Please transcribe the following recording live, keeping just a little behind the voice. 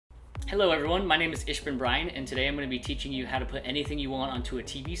Hello everyone, my name is Ishbin Brian, and today I'm going to be teaching you how to put anything you want onto a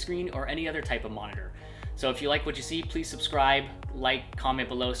TV screen or any other type of monitor. So if you like what you see, please subscribe, like, comment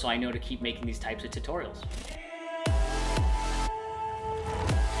below so I know to keep making these types of tutorials.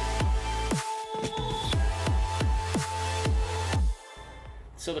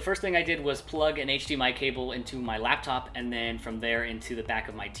 So the first thing I did was plug an HDMI cable into my laptop and then from there into the back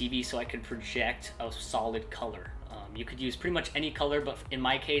of my TV so I could project a solid color. You could use pretty much any color, but in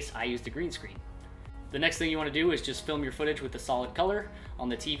my case, I used a green screen. The next thing you want to do is just film your footage with a solid color on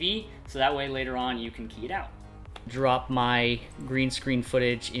the TV, so that way later on you can key it out. Drop my green screen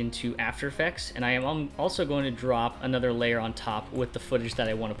footage into After Effects, and I am also going to drop another layer on top with the footage that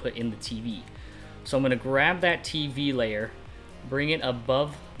I want to put in the TV. So I'm going to grab that TV layer, bring it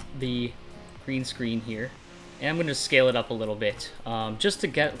above the green screen here, and I'm going to scale it up a little bit just to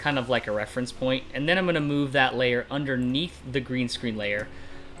get kind of like a reference point. And then I'm going to move that layer underneath the green screen layer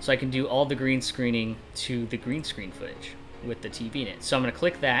so I can do all the green screening to the green screen footage with the TV in it. So I'm going to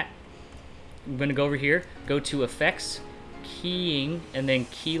click that. I'm going to go over here, go to Effects, Keying, and then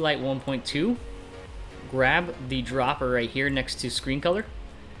Key Light 1.2. Grab the dropper right here next to Screen Color.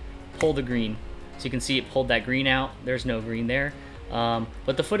 Pull the green. So you can see it pulled that green out. There's no green there.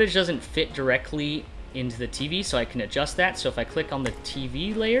 But the footage doesn't fit directly into the TV, so I can adjust that. So if I click on the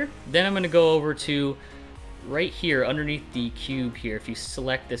TV layer, then I'm going to go over to right here underneath the cube here. If you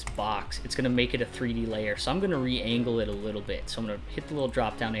select this box, it's going to make it a 3D layer. So I'm going to re-angle it a little bit. So I'm going to hit the little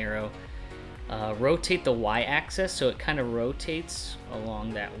drop down arrow, rotate the Y axis so it kind of rotates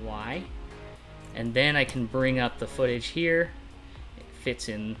along that Y, and then I can bring up the footage here. It fits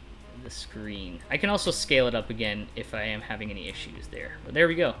in the screen. I can also scale it up again if I am having any issues there. But there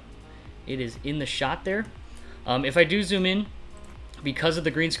we go. It is in the shot there. If I do zoom in, because of the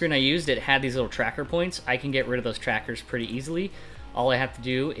green screen I used, it had these little tracker points. I can get rid of those trackers pretty easily. All I have to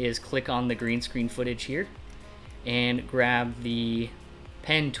do is click on the green screen footage here and grab the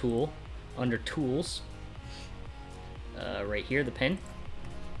pen tool under Tools, right here, the pen.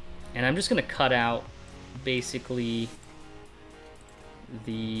 And I'm just going to cut out basically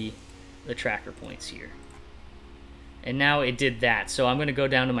the tracker points here. And now it did that. So I'm going to go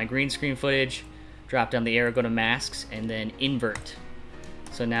down to my green screen footage, drop down the arrow, go to Masks, and then Invert.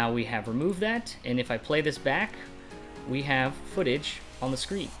 So now we have removed that, and if I play this back, we have footage on the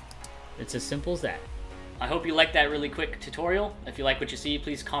screen. It's as simple as that. I hope you liked that really quick tutorial. If you like what you see,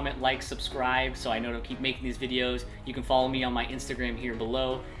 please comment, like, subscribe so I know to keep making these videos. You can follow me on my Instagram here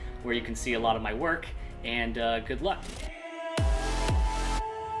below where you can see a lot of my work, and good luck.